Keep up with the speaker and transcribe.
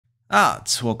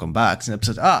It's welcome back to an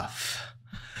episode of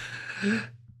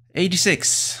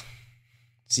 86,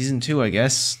 season 2, I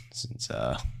guess. Since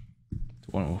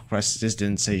one who requested this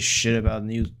didn't say shit about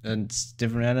new and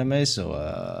different anime, so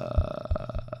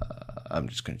I'm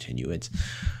just continue it.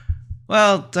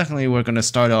 Well, definitely we're gonna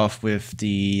start off with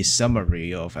the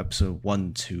summary of episode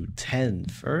 1 to 10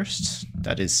 first.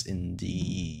 That is in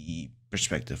the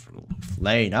perspective of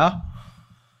Lena.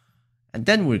 And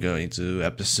then we're going to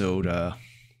episode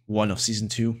 1 of season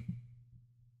 2.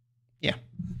 Yeah.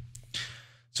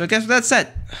 So I guess with that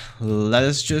said, let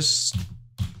us just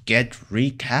get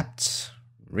recapped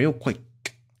real quick.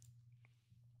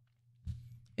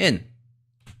 In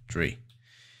 3,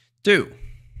 2,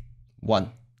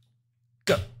 1,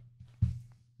 go.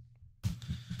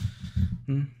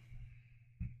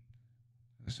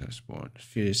 So sport,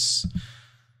 fierce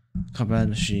combat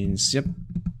machines. Yep.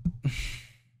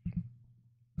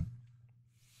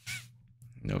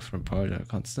 No from part are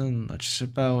constant,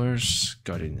 electricity powers,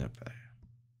 guarding up.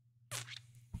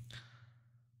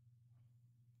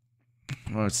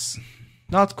 Well, it's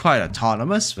not quite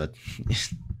autonomous, but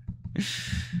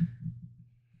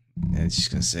I'm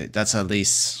just gonna say that's at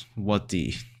least what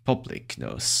the public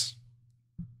knows.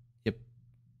 Yep.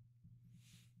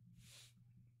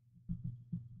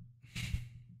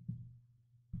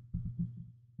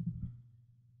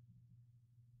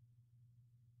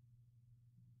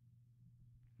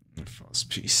 False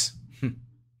peace.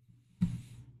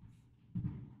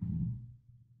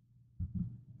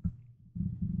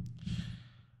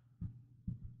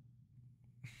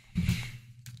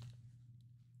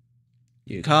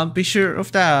 You can't be sure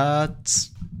of that.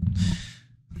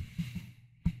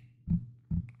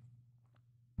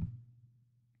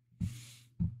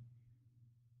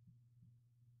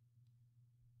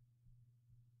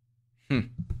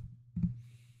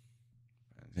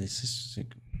 This is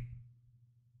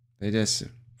it is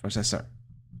processor.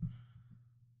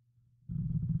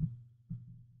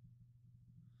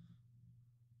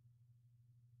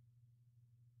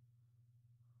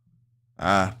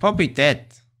 Probably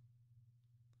dead.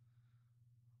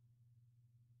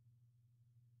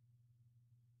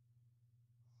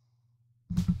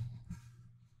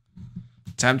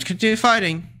 Time to continue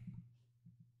fighting.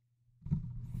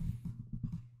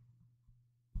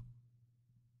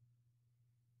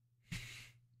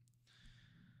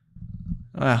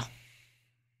 Well,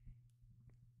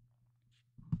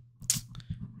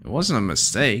 it wasn't a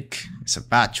mistake. It's a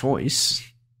bad choice.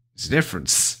 It's a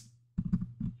difference.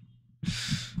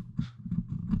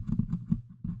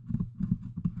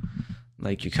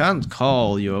 Like, you can't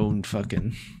call your own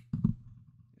fucking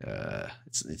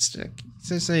it's like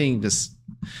they're saying this,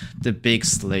 the big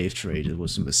slave trade, it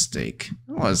was a mistake.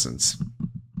 It wasn't.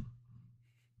 It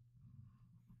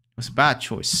was a bad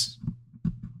choice.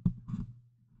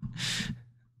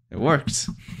 It worked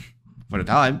for the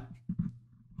time.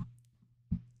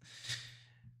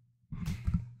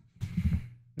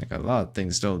 Like, a lot of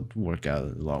things don't work out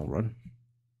in the long run.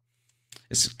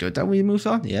 Is it good that we moved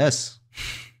on? Yes.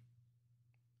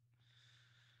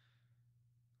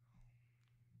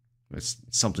 It's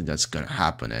something that's gonna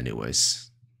happen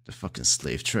anyways. The fucking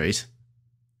slave trade.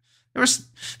 There's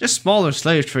smaller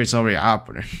slave trades already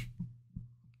happening.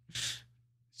 It's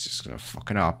just gonna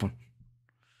fucking happen.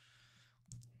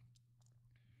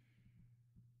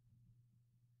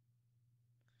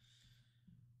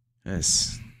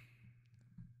 Yes.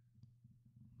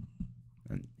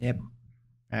 Yep.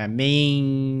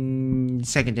 Main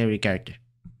secondary character.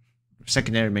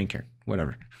 Secondary main character.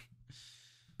 Whatever.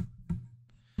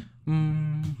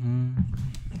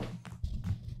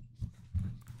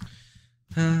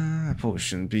 I probably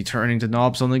shouldn't be turning the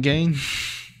knobs on the game.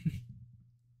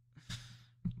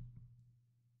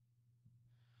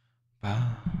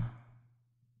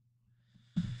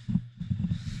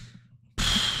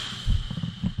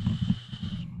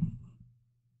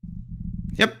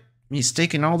 Yep, he's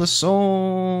taking all the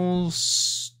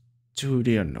souls to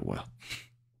the underworld.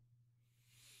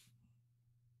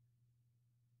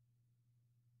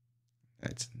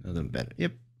 That's nothing better.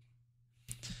 Yep.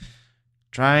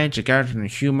 Trying to get a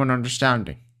human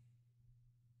understanding.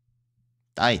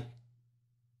 Die.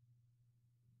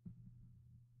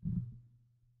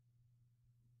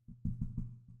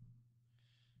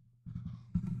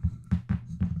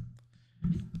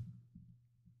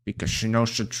 Because she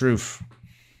knows the truth.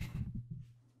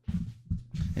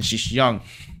 And she's young.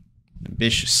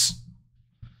 Ambitious.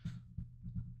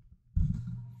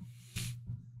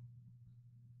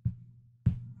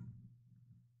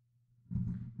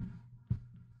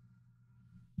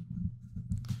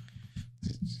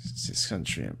 It's this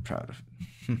country, I'm proud of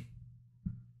it.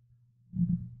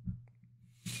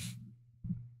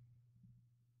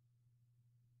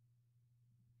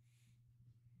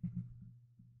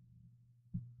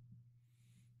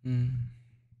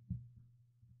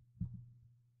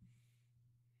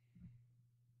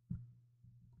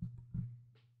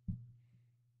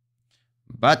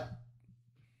 But,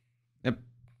 yep,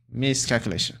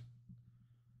 miscalculation.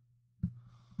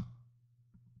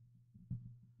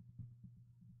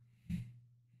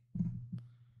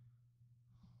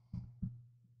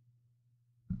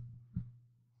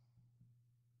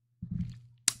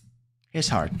 It's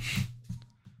hard.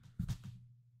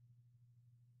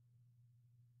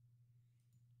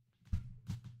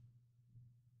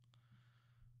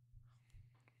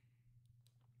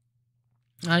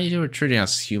 You're treating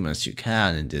us as human as you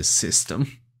can in this system.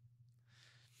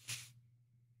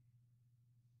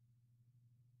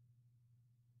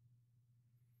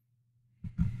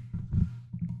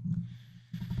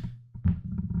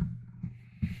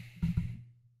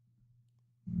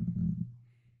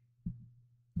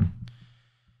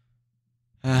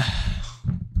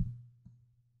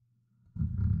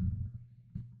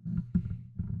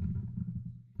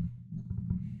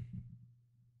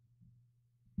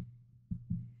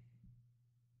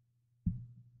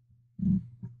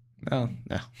 Well,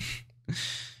 no.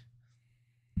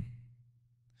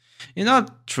 You're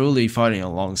not truly fighting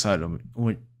alongside them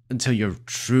until you're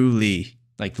truly,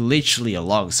 like, literally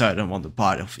alongside them on the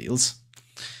battlefields.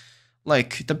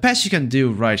 Like, the best you can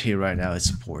do right here, right now is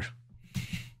support.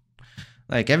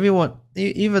 Like, everyone,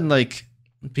 even, like,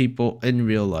 people in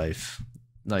real life,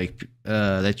 like,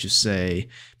 let's just say,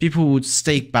 people who would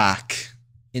stay back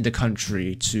in the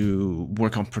country to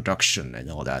work on production and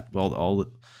all that. Well,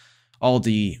 all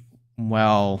the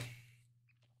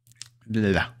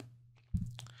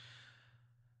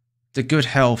the good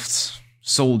health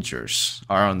soldiers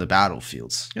are on the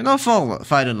battlefields. You're not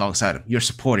fighting alongside them. You're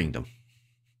supporting them.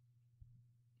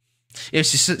 It's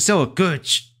still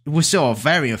a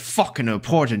very fucking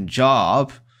important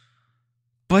job,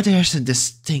 but there's a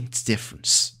distinct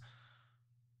difference.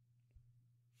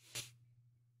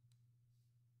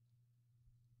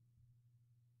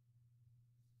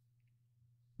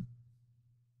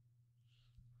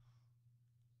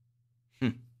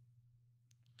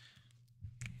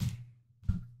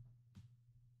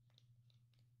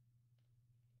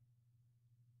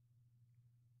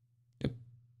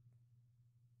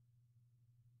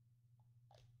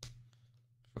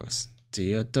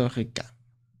 Devilgod.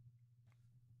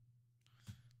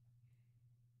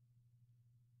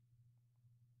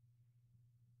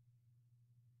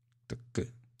 The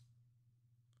good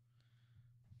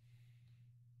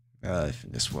life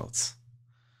in this world.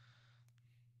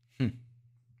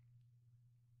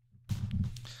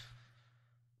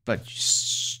 But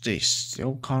they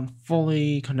still can't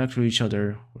fully connect with each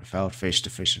other without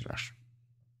face-to-face interaction.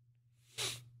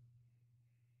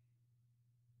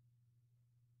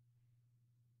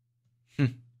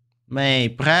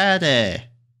 My brother.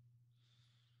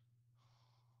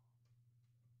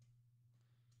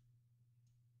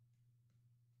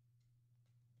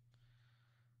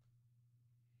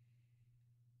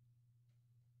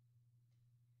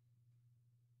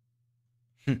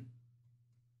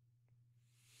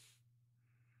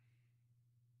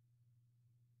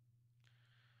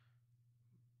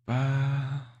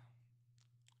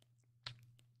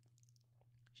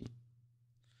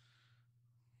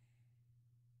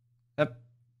 Yep.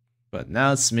 But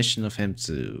now it's mission of him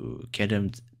to get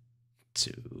him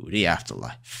to the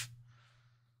afterlife.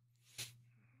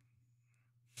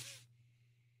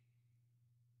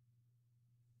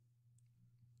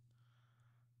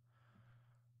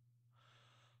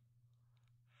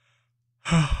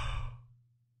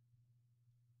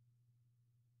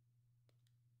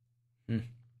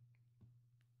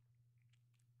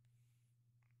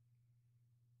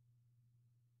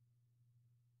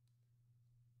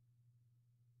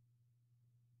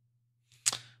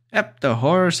 Yep, the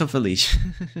horrors of the leech.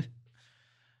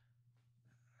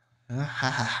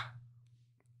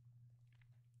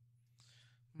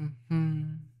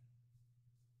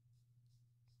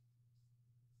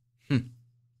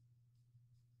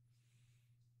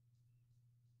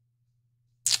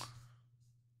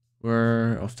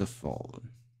 Were of the fallen.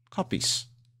 Copies.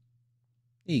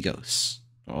 Egos.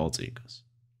 All the egos.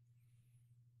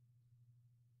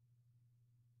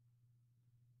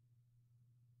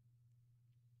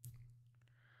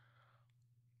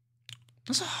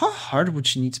 So how hard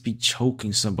would you need to be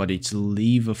choking somebody to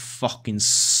leave a fucking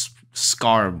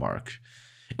scar mark?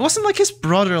 It wasn't like his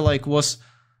brother was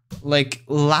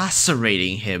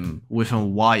lacerating him with a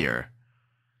wire.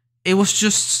 It was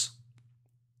just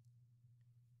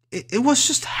it was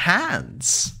just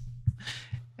hands,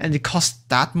 and it caused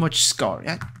that much scar.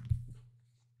 Yeah.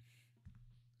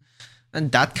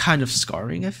 And that kind of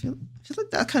scarring, I feel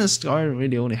like that kind of scarring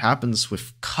really only happens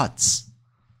with cuts,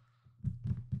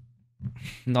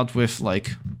 not with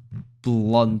like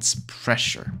blunt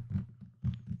pressure.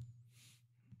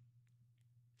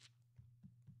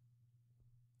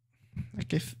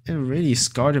 Like if it really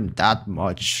scarred him that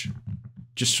much,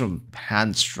 just from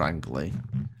hand strangling,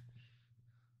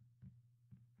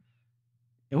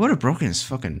 it would have broken his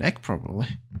fucking neck probably.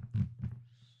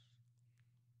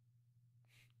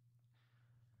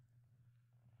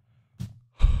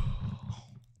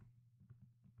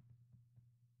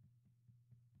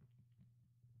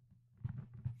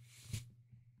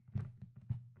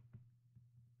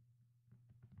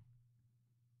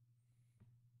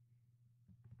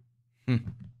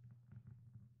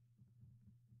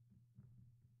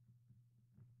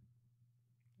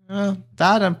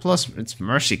 That and plus it's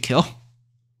mercy kill.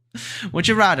 Would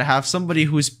you rather have somebody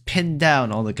who's pinned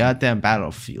down on the goddamn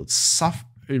battlefield suffer,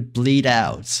 bleed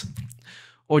out,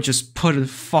 or just put a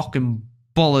fucking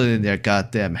bullet in their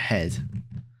goddamn head?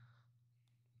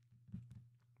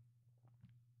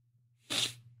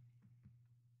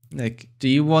 Like, do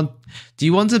you want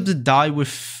them to die with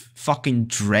fucking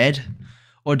dread,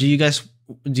 or do you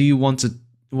want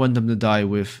them to die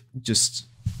with just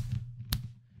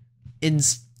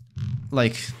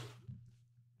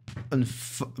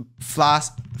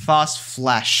fast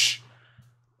flash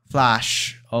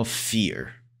of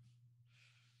fear?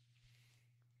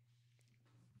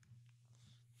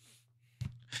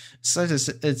 So it's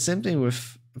the same thing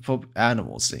with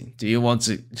animals thing. Do you want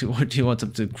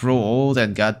them to grow old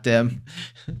and goddamn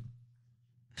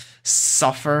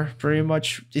suffer pretty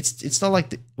much? It's not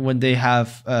like when they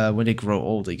grow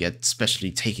old they get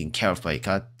specially taken care of by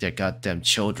their goddamn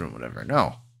children or whatever.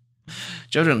 No,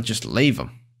 children just leave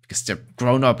them because they're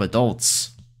grown up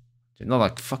adults. They're not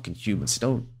like fucking humans. They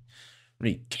don't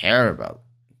really care about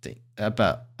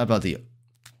the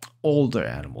older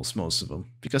animals, most of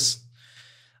them, because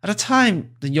at the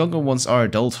time the younger ones are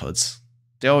adulthoods.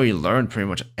 They already learned pretty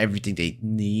much everything they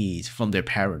need from their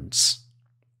parents,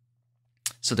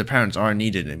 so their parents aren't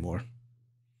needed anymore.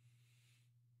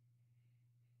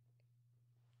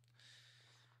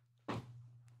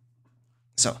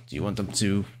 So, do you want them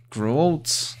to grow old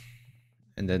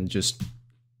and then just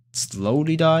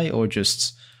slowly die, or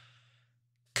just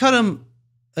cut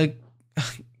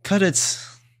it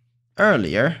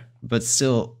earlier, but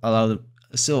still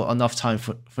enough time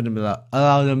for them to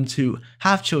allow them to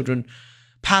have children,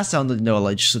 pass down the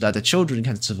knowledge so that the children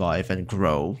can survive and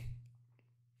grow?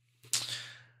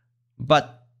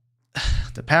 But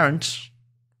the parent,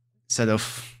 instead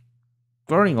of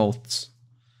growing old,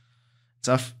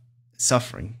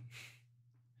 suffering,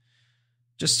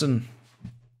 just a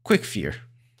quick fear.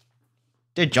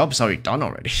 Their job's already done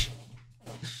already.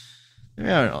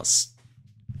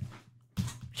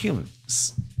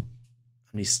 Humans,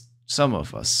 at least some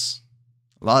of us,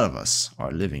 a lot of us,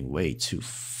 are living way too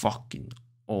fucking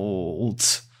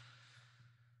old.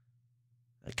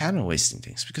 Like, kind of wasting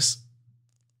things, because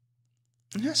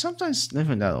sometimes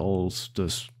living that old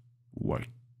does work.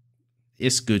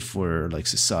 It's good for like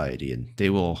society, and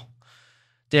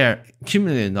their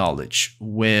accumulated knowledge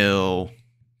will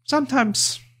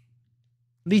sometimes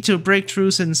lead to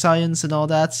breakthroughs in science and all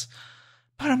that.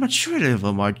 But a majority of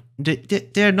them are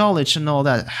their knowledge and all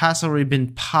that has already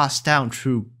been passed down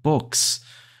through books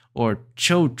or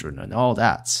children and all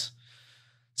that.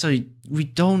 So we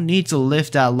don't need to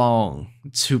live that long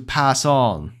to pass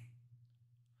on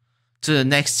to the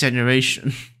next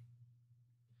generation.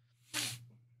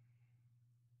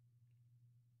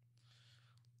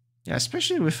 Yeah,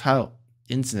 especially with how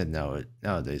internet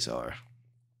nowadays are.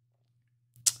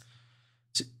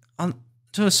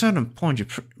 To a certain point,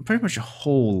 pretty much your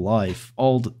whole life,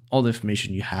 all the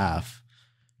information you have,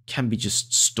 can be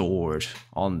just stored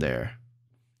on there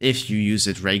if you use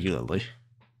it regularly.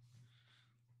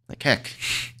 Like heck,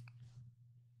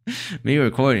 me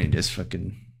recording this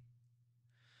fucking,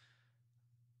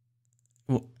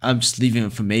 I'm just leaving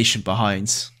information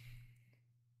behind.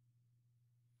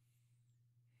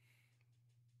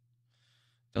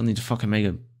 Don't need to fucking make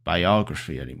a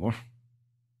biography anymore.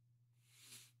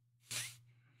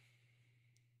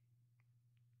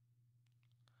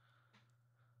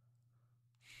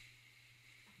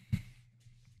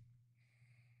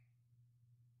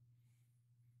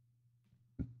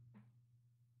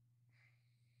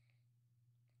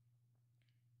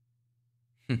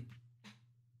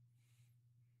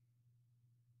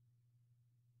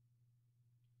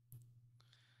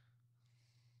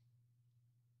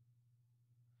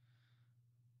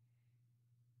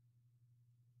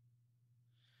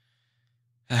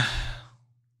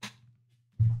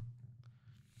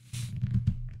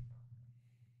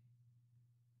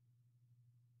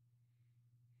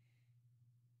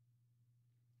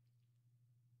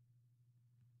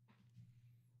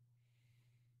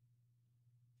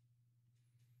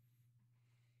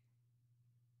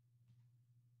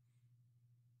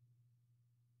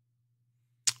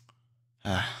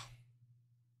 Ah.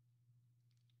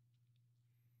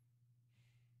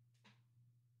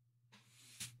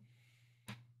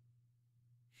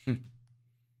 Hmm.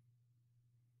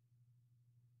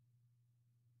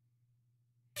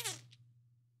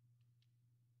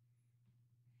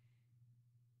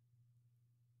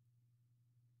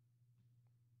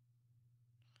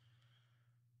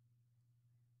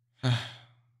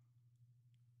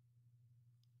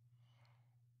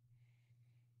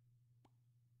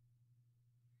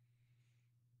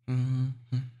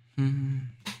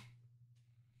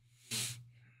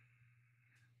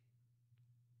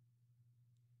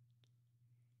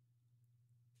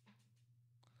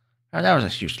 Oh, that was a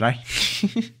huge lie.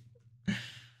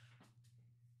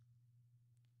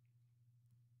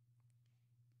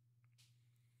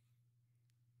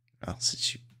 Well,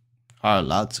 since you are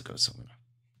allowed to go somewhere.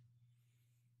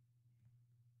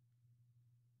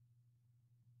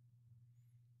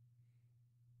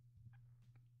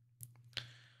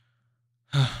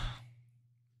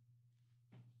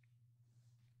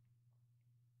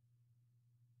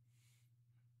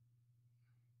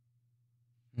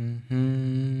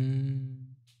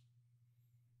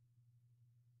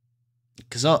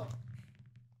 Because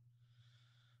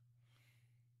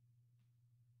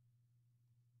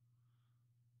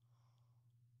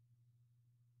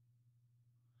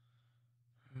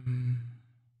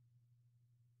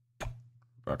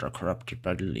brother corrupted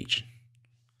by the Legion.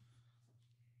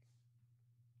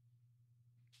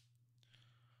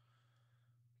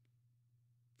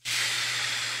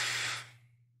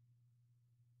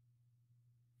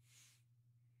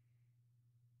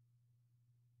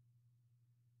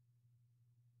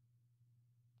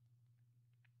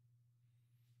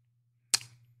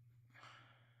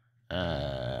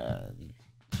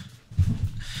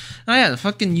 Oh yeah,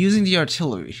 fucking using the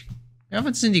artillery. I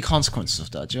haven't seen the consequences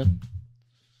of that yet.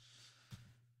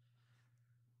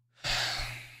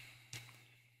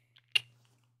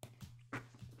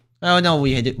 Oh no,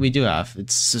 we do have.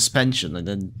 It's suspension, and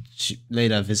then she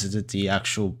later visited the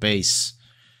actual base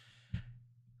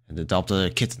and adopted a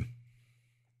kitten.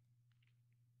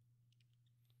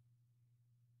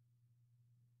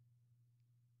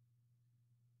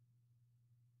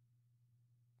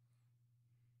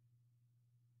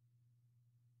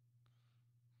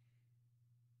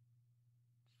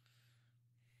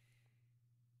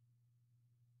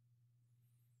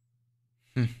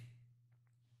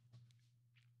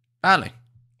 Ali.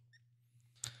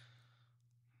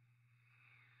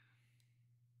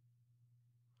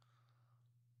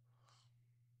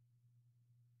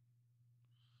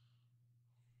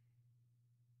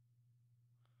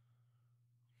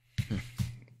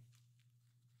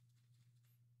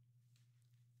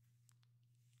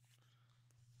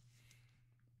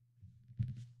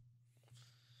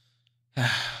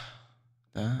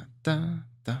 Da da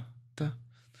da da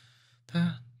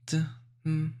da da.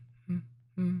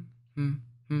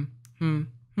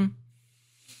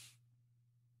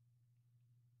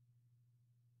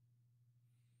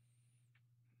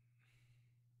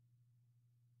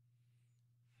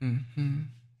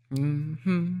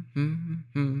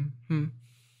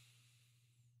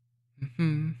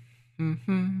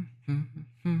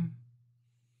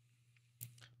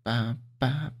 Ba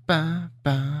ba ba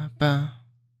ba ba.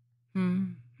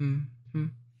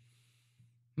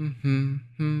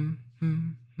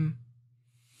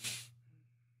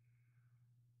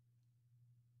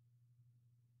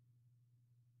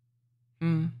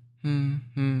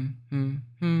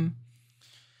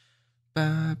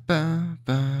 Ba ba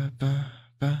ba ba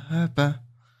ba ba.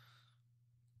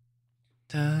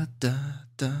 Da da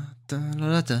da da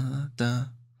da da da.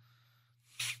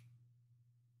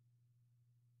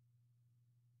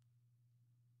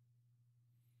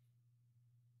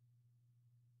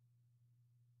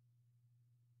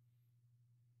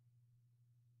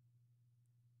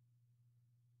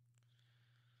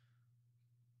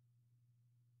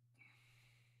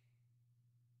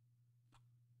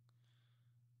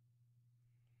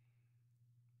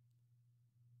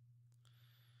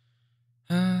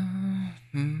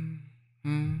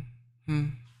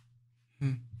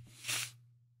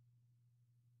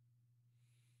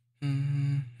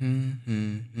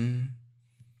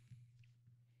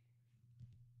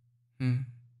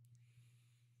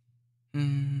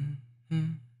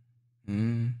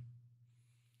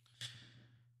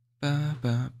 Ba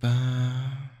ba ba.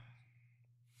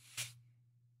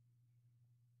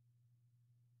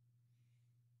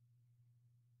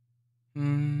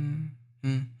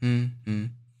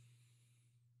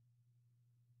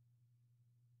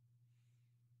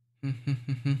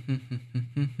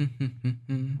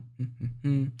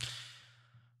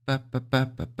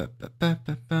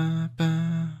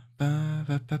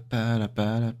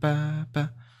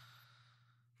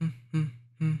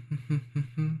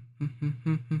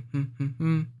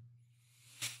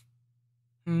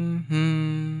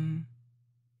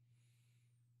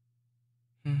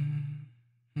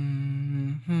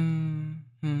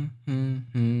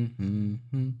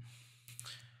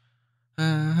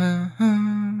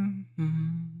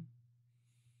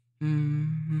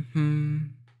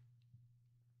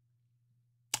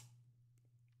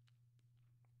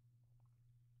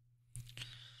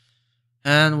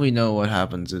 And we know what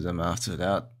happened to them after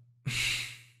that.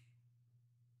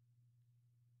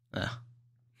 Yeah.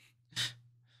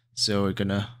 So we're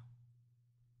gonna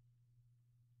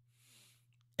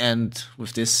end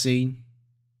with this scene.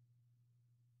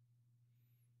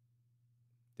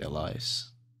 Their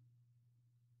lives.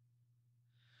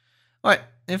 Alright,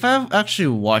 if I've actually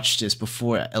watched this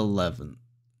before 11,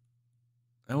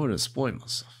 I would have spoiled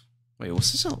myself. Wait,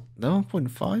 was this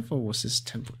 11.5 or was this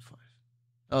 10.5?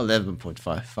 Oh,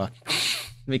 11.5, fuck.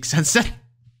 Makes sense then.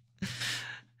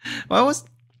 Why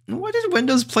did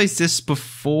Windows place this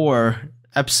before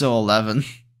episode 11?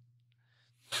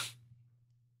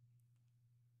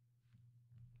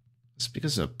 It's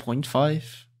because of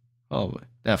 0.5? Oh,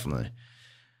 definitely.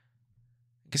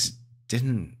 I guess it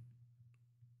didn't.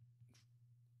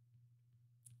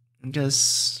 I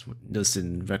guess Windows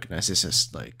didn't recognize this as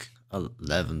like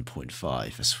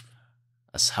 11.5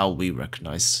 as how we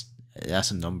recognize it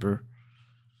as a number.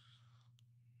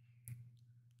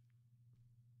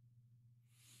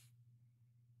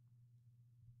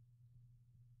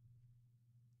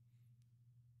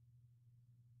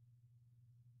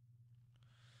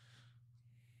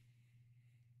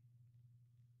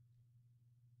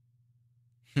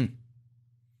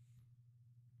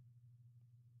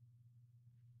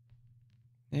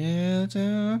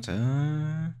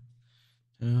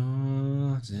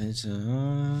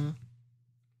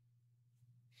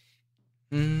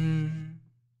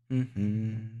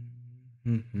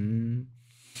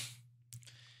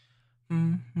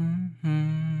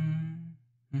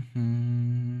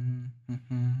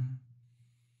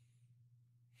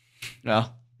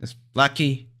 Well, there's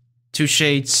Blackie, Two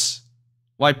Shades,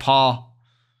 White Paw,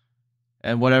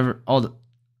 and whatever all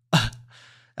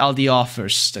the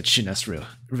offers that Shin has read.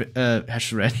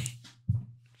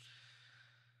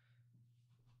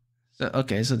 So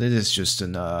okay, so this is just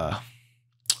an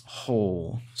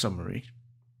whole summary.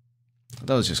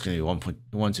 That was just gonna be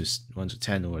 1.1 to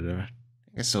 10 or whatever.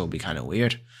 I guess it'll be kind of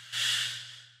weird.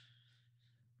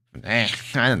 I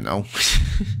don't know.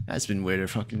 That's been weirder.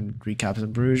 Fucking recaps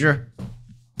and Bruiser.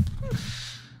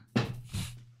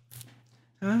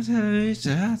 Oh,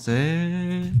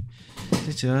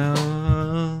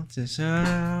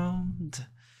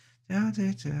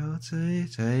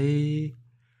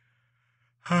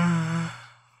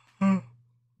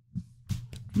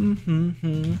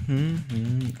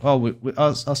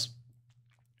 us.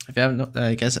 If you haven't,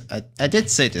 I guess I did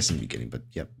say this in the beginning, but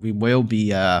yeah, we will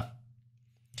be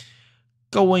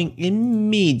going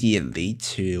immediately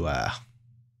to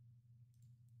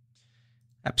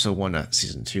episode 1 of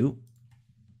season 2.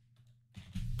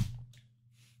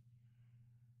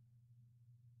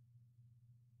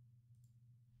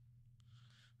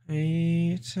 Why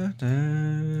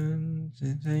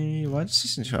does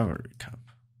season 2 have a recap?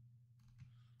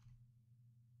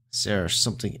 Is there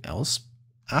something else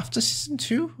after season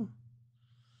 2?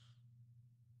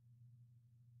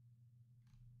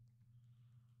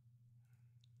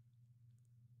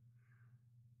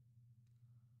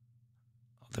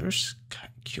 Oh, there's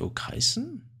Kyo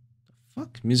Kaisen? The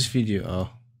fuck? Music video, oh.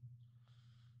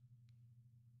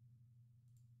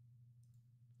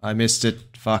 I missed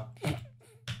it. Fuck.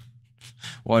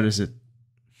 What is it?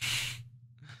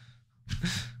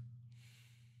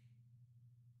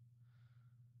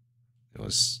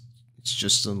 It's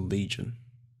just on Legion.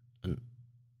 And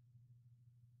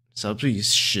it's probably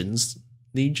Shin's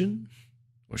Legion?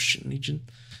 Or Shin Legion?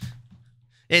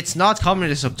 It's not coming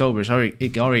this October, sorry,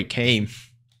 it already came.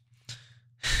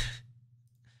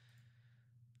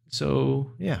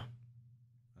 So yeah.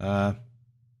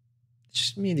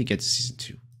 Just immediately get to season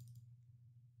 2.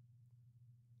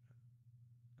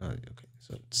 Okay,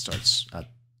 so it starts at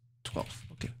 12.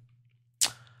 Okay.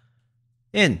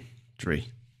 In 3,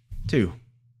 2,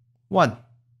 1,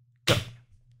 go.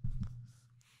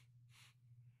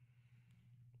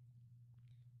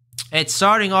 It's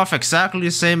starting off exactly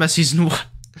the same as season 1.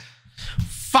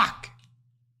 Fuck!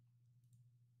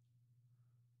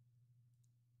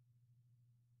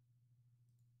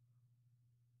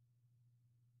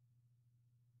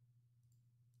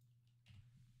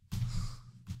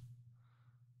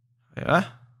 Yeah.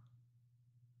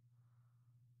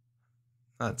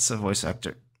 That's a voice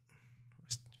actor.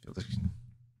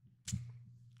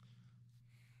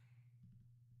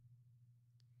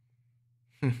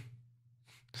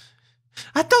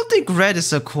 I don't think red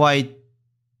is a quite.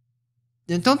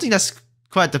 I don't think that's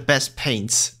quite the best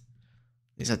paint.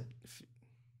 Is that?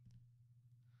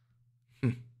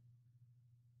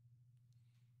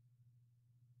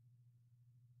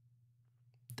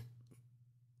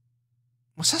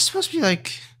 Was that supposed to be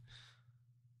like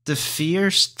the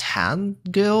fierce tan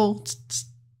girl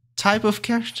type of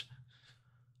character?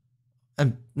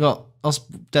 And well, also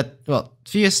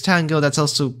fierce tan girl that's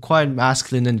also quite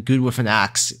masculine and good with an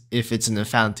axe if it's an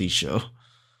infancy show.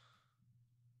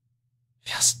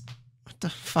 Yes, what the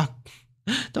fuck?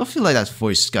 Don't feel like that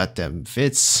voice goddamn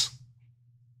fits.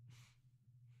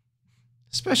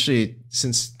 Especially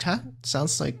since Tan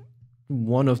sounds like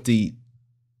one of the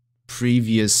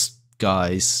previous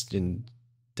guys in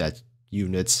that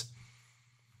unit.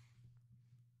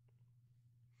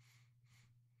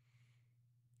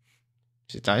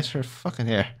 She dyes her fucking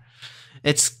hair.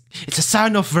 It's a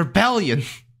sign of rebellion.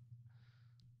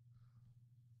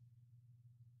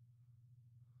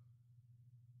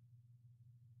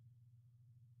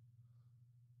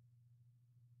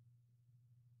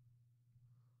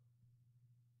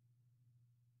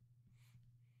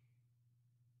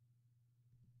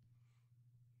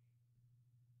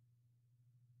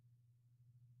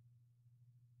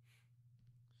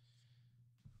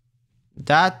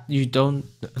 That you don't.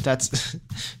 That's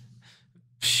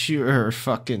pure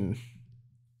fucking.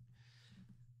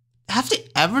 Have they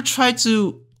ever tried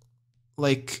to,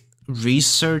 like,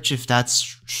 research if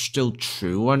that's still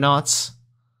true or not?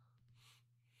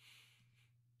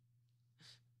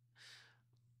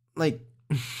 Like,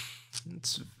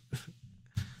 it's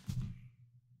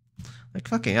like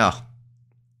fucking hell.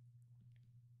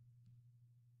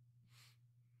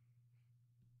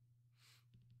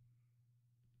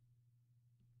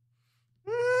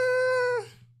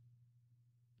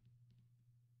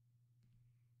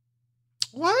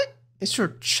 What is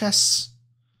your chest?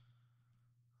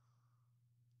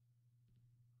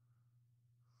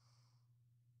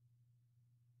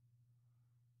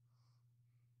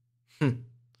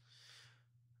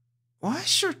 Why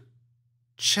is your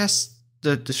chest,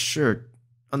 the shirt,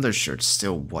 undershirt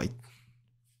still white?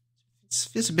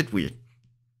 It's a bit weird.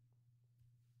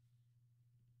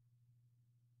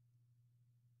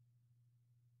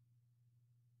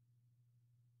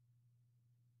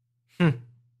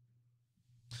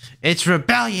 It's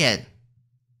rebellion.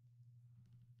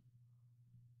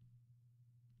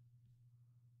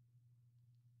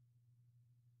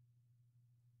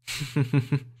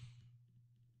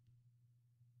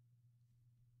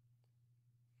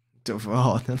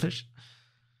 Oh,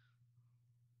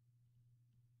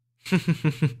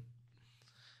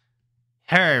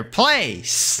 her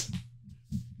place.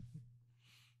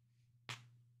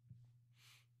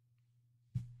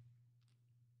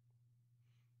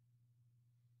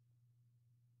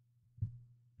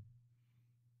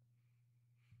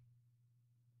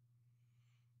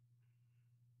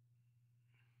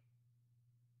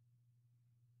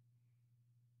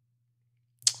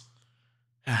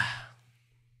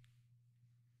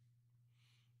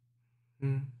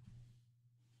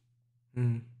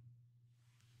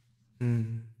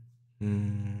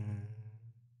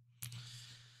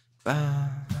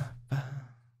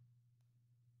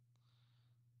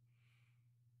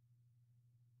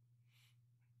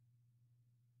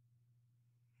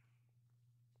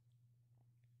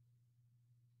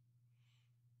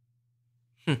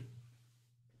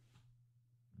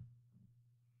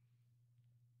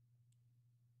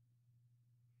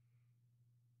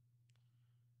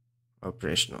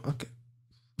 Operational, okay.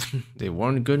 They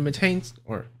weren't good maintained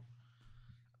or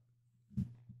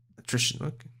attrition,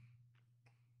 okay.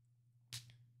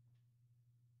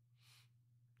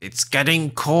 It's getting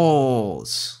cold.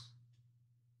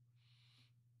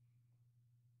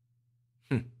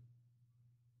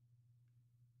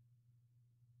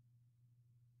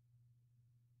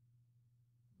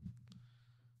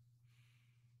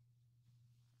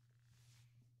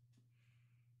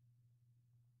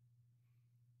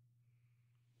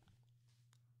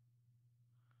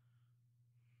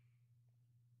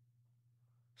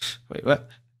 Wait, what?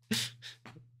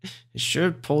 You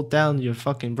should pull down your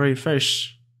fucking brave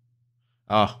fish.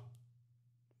 Oh.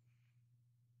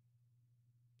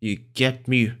 You get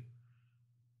me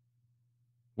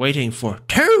waiting for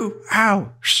 2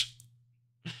 hours.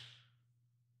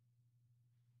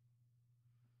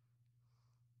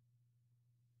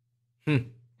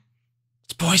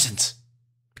 It's poisoned.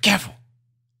 Be careful.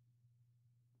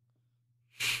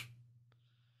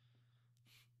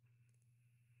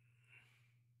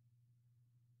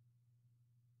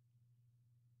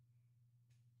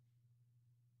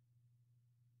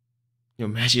 Your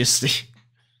Majesty.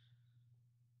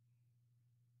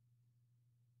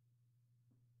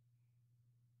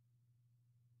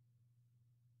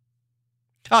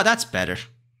 Oh, that's better.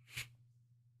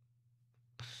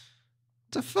 What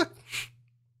the fuck?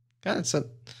 God,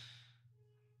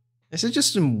 is it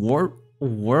just in war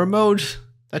mode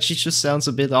that she just sounds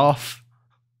a bit off?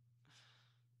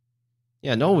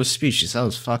 Yeah, normal speech, she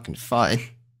sounds fucking fine.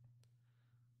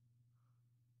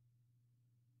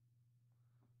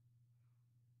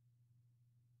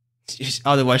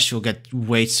 Otherwise, she'll get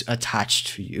weights attached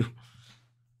to you.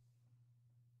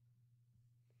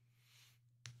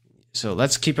 So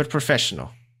let's keep it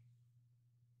professional.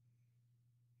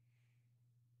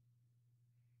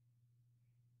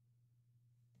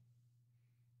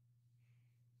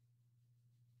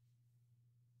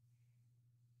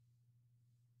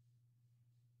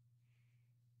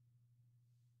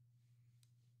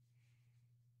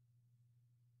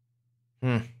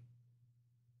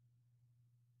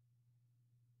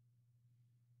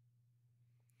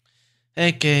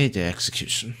 Okay, the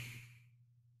execution.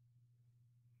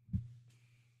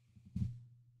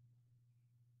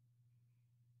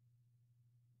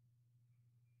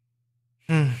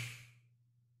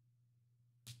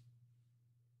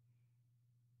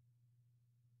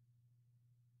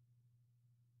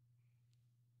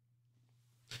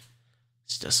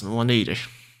 She doesn't want either.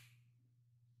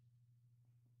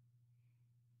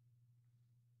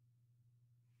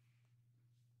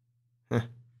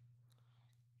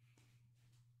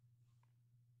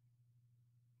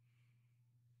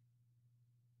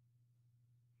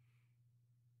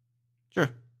 Sure.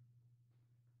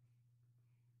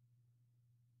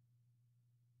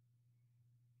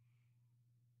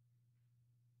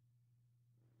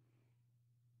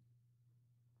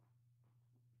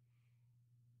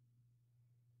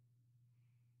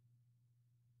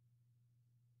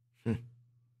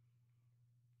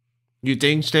 You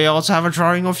think they also have a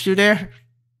drawing of you there?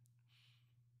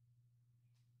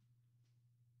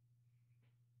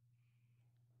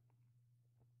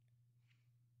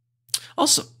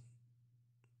 Also,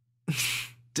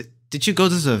 did you go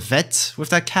to the vet with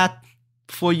that cat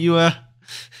before you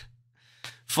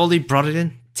fully brought it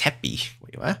in? Teppy.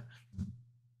 Wait, what?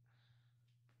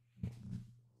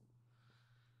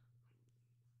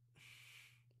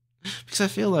 Because I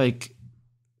feel like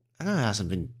I know it hasn't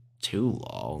been too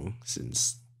long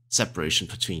since separation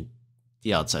between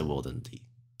the outside world and the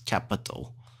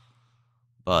capital,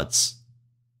 but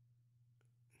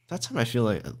that time I feel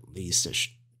like at least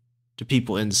the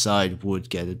people inside would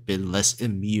get a bit less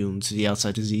immune to the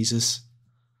outside diseases.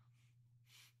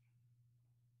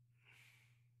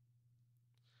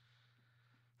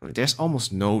 I mean, there's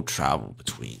almost no travel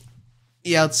between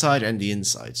the outside and the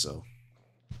inside, so.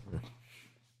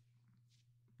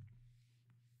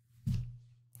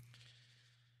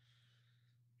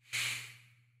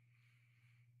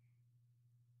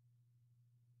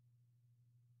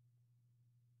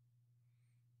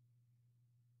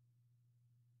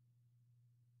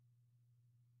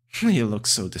 You look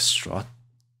so distraught.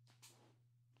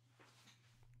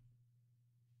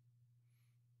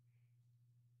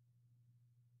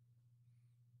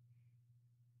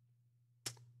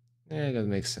 Yeah, that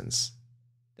makes sense.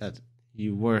 That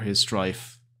you were his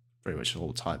drive pretty much the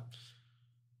whole time.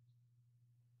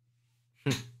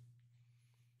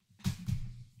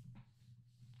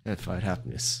 And find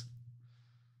happiness.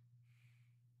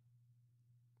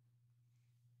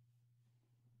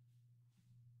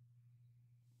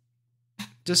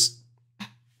 Just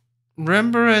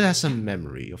remember it as a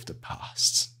memory of the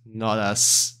past, not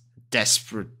as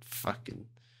desperate fucking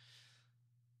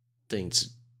thing to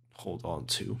hold on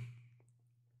to.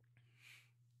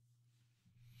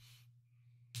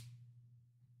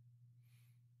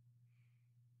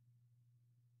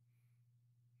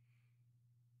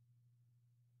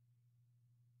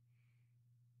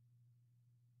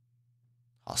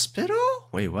 Hospital?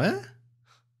 Wait, what?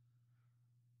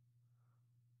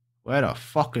 Where the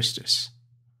fuck is this?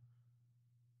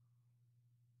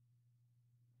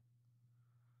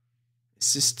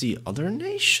 Is this the other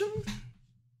nation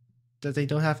that they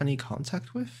don't have any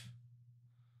contact with?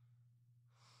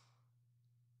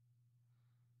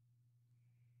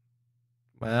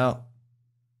 Well,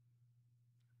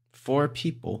 4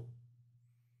 people.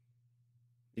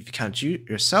 If you count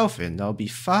yourself in, that'll be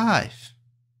 5.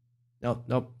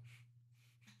 Nope.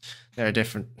 They're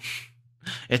different.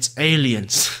 It's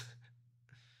aliens.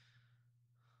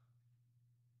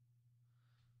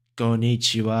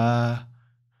 Konnichiwa.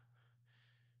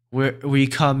 We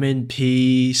come in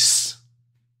peace.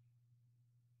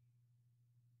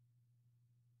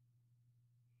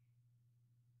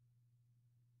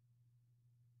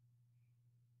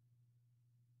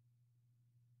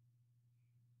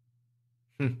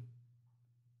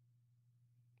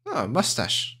 Oh,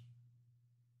 mustache.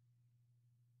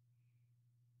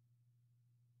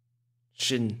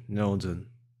 Shin Noden.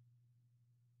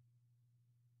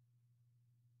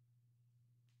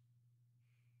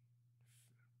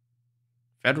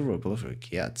 Federal Republic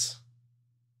Kiats.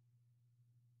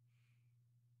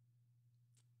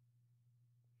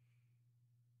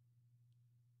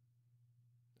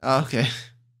 Oh, okay.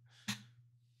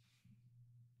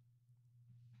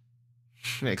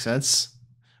 Makes sense.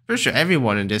 Pretty sure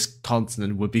everyone in this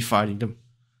continent would be fighting them.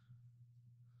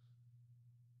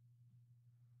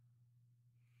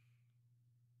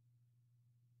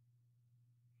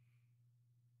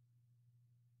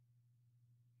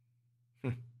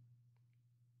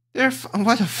 They're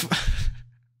what the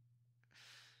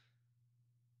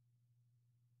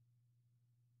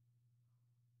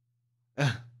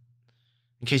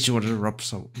in case you wanted to rub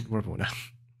one out.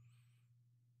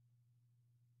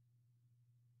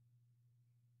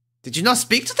 Did you not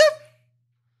speak to them?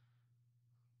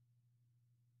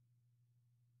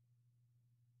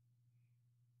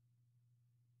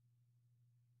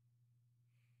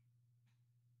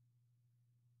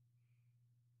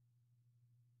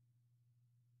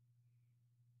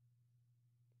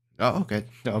 Oh, okay.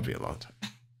 That'll be a long time.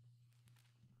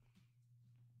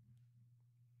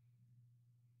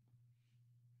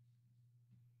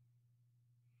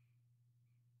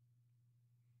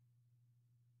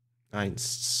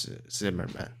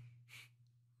 Zimmerman.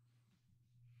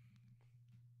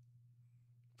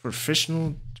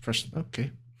 Professional.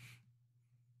 Okay.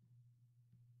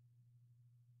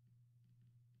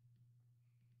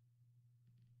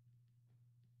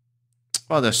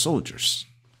 Oh, they're soldiers.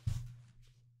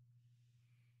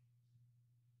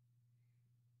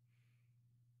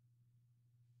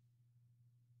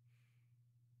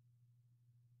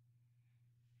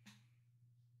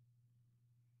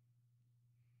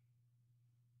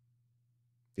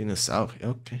 In the south,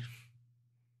 okay.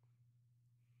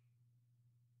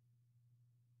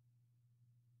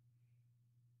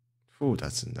 Oh,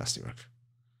 that's a nasty work.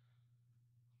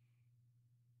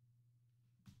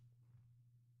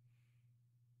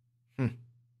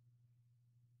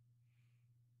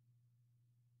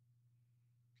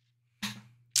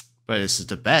 But this is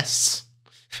the best.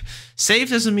 Safe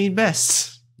doesn't mean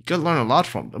best. You could learn a lot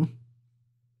from them.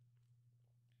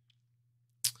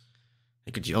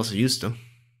 You could also use them.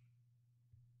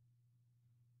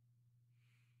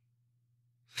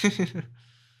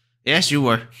 Yes, you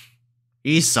were.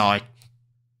 He saw it.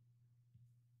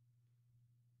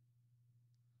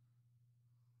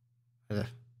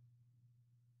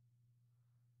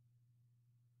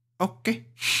 Okay.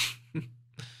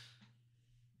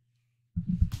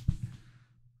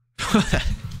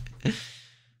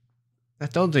 I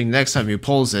don't think next time he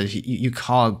pulls it, you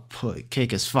can't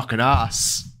kick his fucking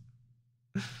ass.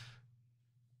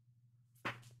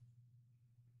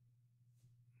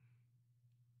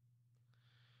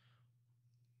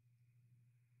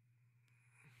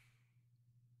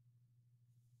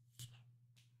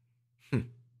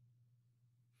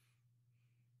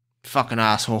 Fucking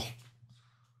asshole.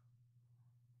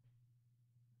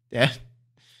 Yeah.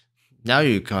 Now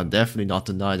you can definitely not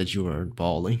deny that you weren't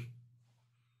balling.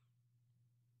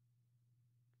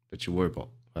 That you were balling.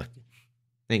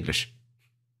 English.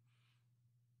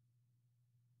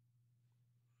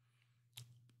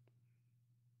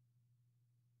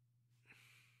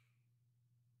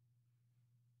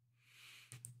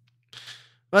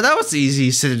 Well, that was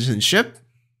easy citizenship.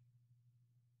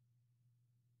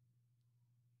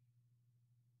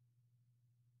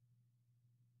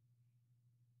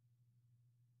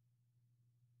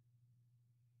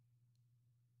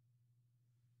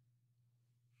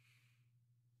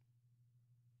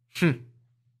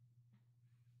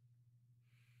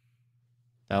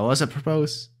 That was a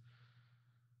propose.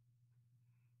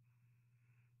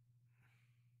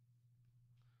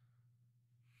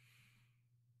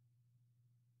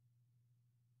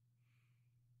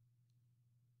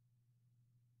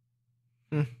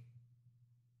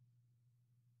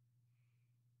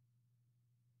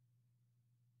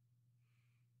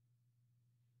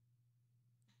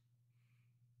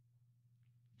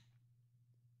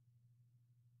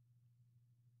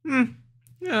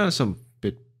 Yeah, some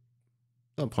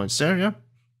points there, yeah.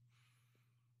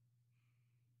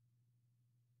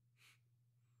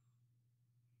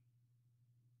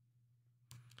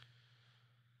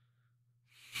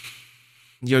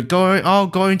 You're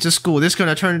going to school. This is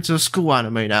gonna turn into a school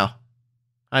anime now.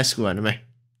 High school anime.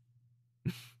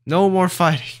 No more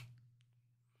fighting.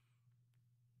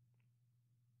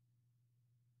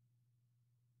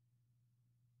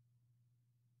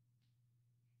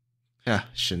 Yeah,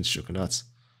 Shin Shukunuts.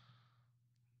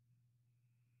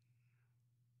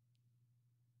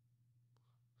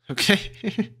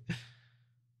 Okay.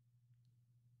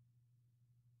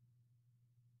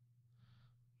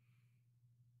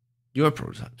 Your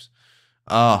prototypes.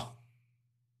 Oh.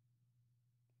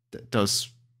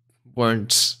 Those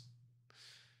weren't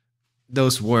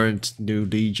New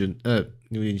Legion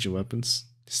weapons.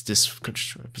 Is this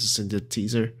weapons in the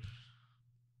teaser?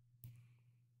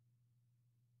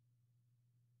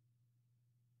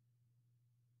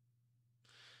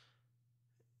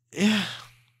 Yeah.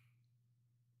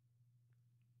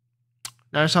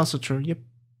 That's also true. Yep.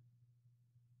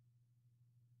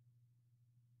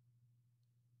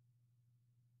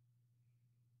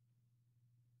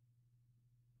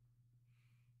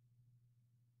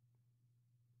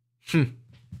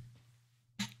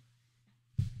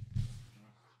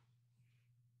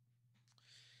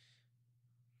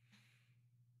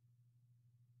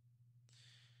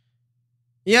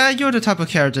 Yeah, you're the type of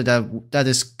character that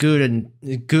is good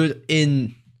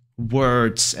in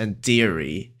words and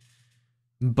theory,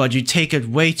 but you take it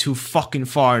way too fucking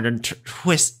far and then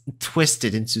twist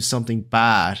it into something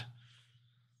bad.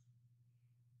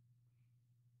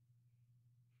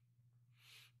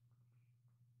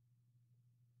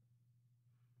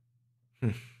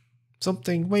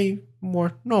 Something way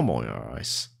more normal in your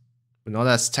eyes, but not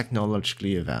as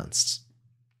technologically advanced.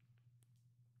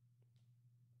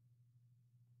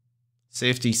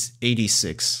 Safety's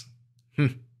 86.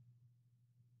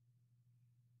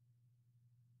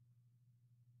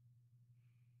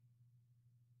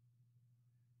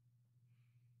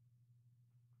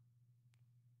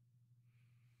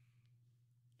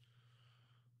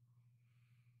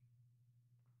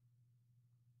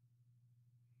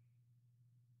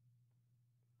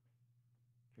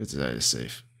 It's that is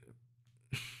safe.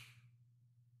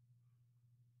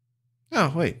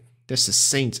 Oh wait, there's a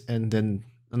saint and then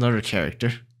another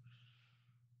character.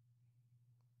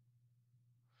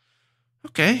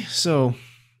 Okay, so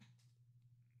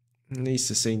at least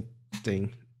the same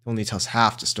thing only tells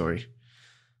half the story.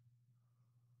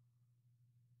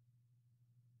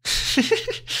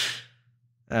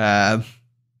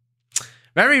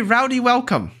 Very rowdy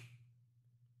welcome.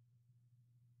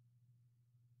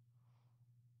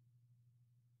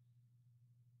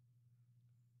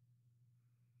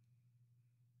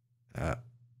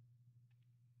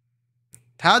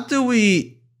 How do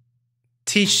we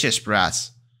teach this, brats?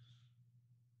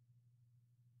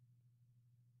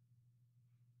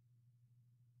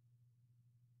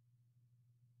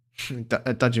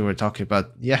 I thought you were talking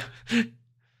about, yeah.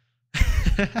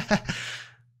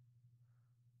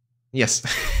 Yes.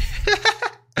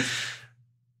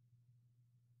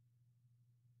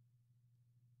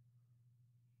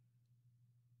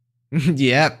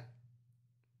 Yep.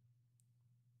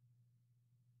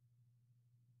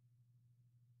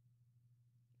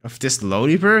 Of this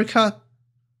Lodi bird cut?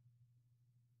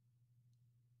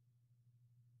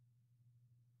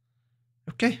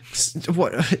 Okay.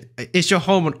 What is your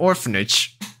home an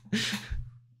orphanage?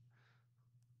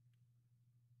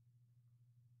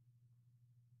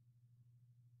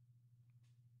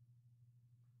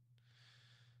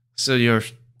 So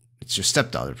it's your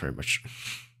stepdaughter pretty much.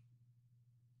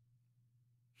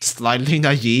 Slightly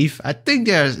naive. I think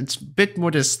it's a bit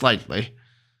more than slightly.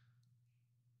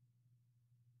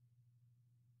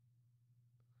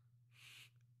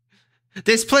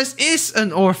 This place is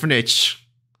an orphanage.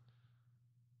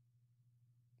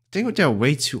 I think they're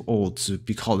way too old to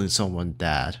be calling someone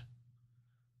dad.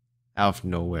 Out of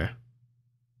nowhere.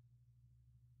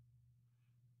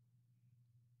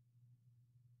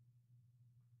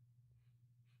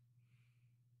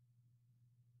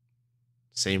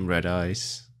 Same red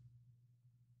eyes.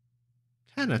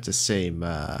 Kind of the same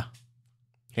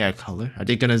hair color. Are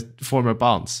they gonna form a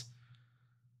bonds?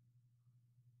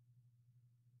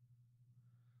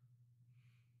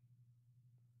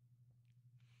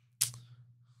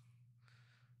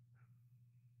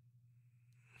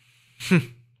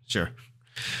 Sure.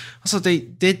 Also, they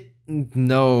did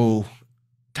know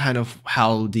kind of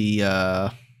how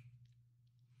the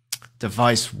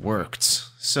device worked.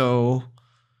 So,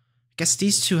 I guess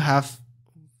these two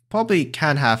probably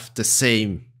can have the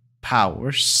same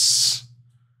powers.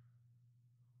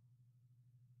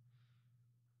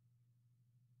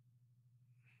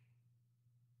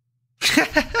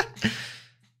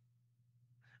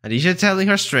 Anisha telling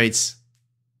her straight.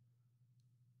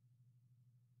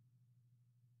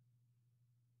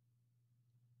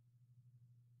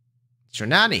 It's your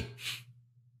nanny.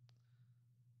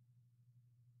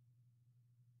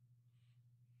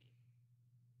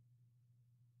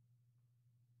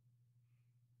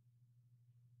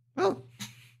 Well,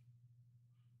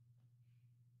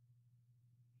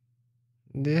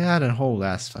 they had a whole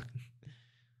ass fucking.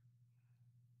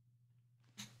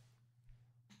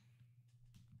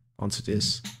 onto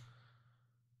this.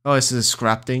 Oh, it's a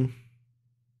scrap thing.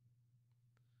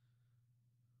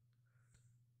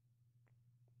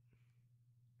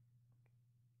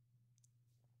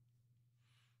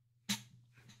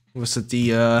 Was it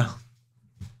the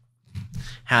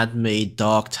handmade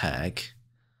dog tag?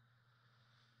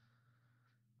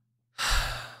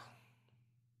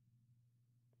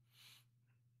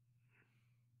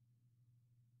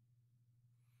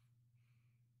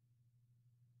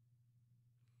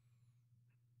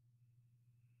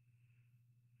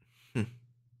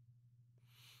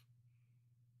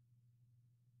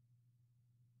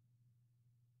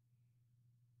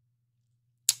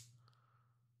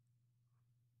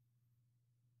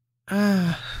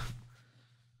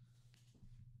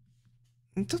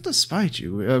 Don't despite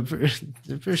you. I'm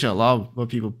pretty sure a lot of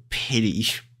people pity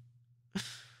you.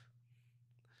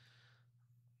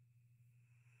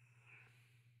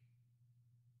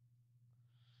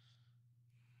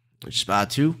 Which is bad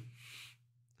too.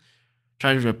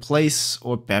 Trying to replace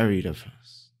or bury the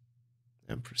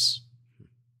Empress.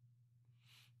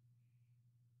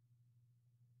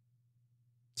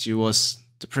 She was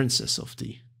the princess of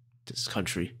this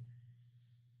country.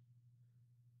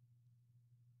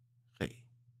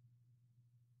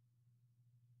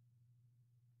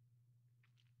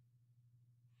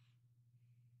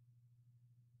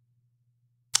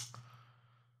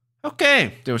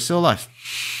 Okay, they were still alive.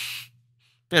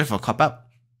 Bit of a cop out.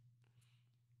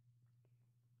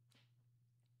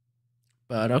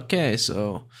 But okay,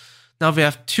 so now we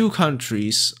have two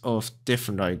countries of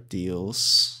different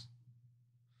ideals.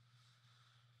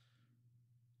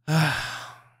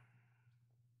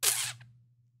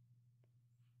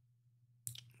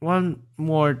 One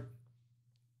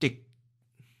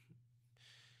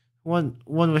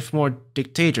with more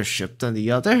dictatorship than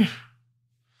the other.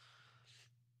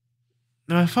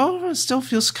 My father still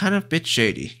feels kind of a bit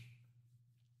shady.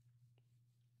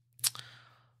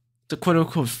 The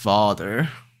quote-unquote father,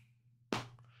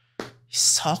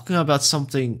 he's talking about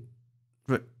something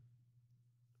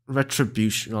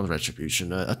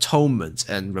atonement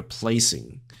and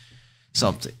replacing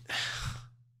something.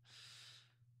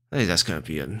 I think that's gonna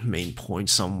be a main point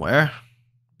somewhere,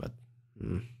 but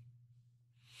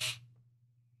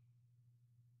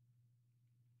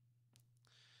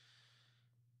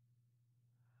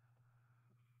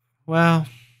well,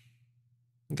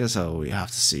 I guess we have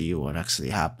to see what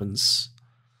actually happens.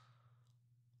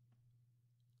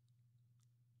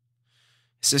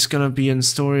 Is this gonna be a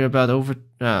story about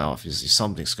obviously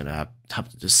something's gonna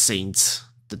happen to the Saints,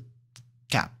 the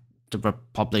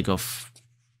Republic of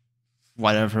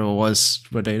whatever it was,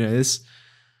 what it is.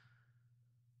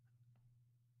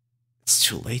 It's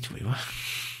too late, wait, what?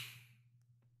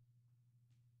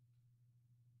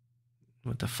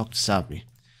 What the fuck does that mean?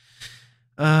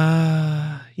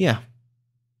 Yeah.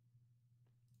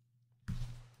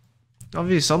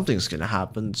 Obviously something's gonna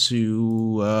happen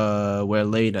to where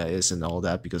Lena is and all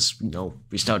that, because you know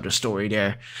we start the story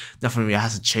there. Nothing really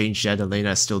hasn't changed yet.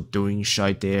 Lena is still doing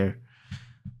shit there.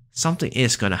 Something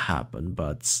is gonna happen,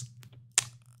 but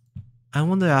I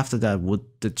wonder after that, would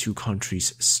the two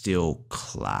countries still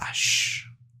clash?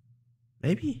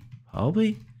 Maybe?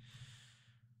 Probably?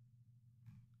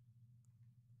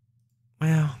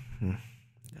 Well,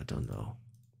 I don't know.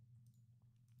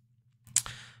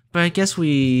 But I guess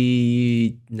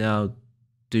we now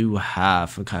do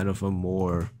have a kind of a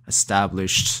more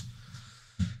established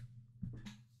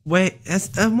way,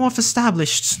 a more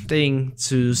established thing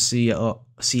to see how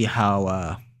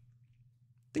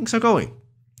things are going,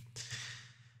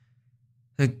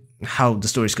 how the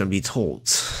story's gonna be told.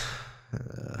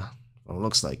 Well, it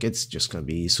looks like it's just gonna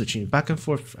be switching back and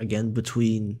forth again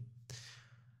between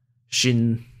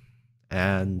Shin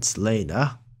and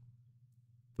Lena,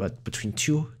 but between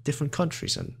two different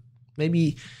countries, and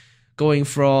maybe going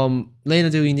from Lena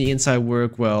doing the inside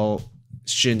work while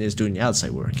Shin is doing the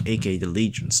outside work, aka the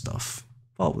Legion stuff.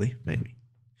 Probably, maybe.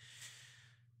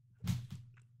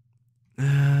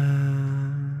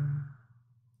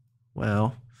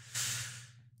 Well,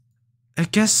 I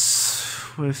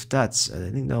guess with that said,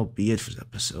 I think that'll be it for this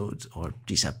episode, or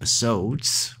these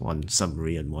episodes. One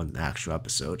summary and one actual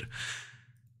episode.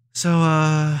 So,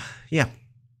 yeah.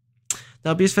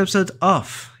 That'll be this episode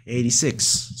of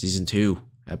 86, Season 2,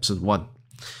 Episode 1.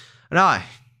 And I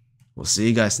will see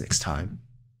you guys next time.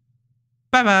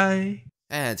 Bye bye!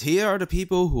 And here are the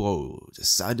people who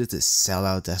decided to sell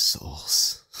out their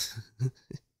souls.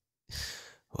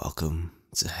 Welcome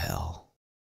to hell.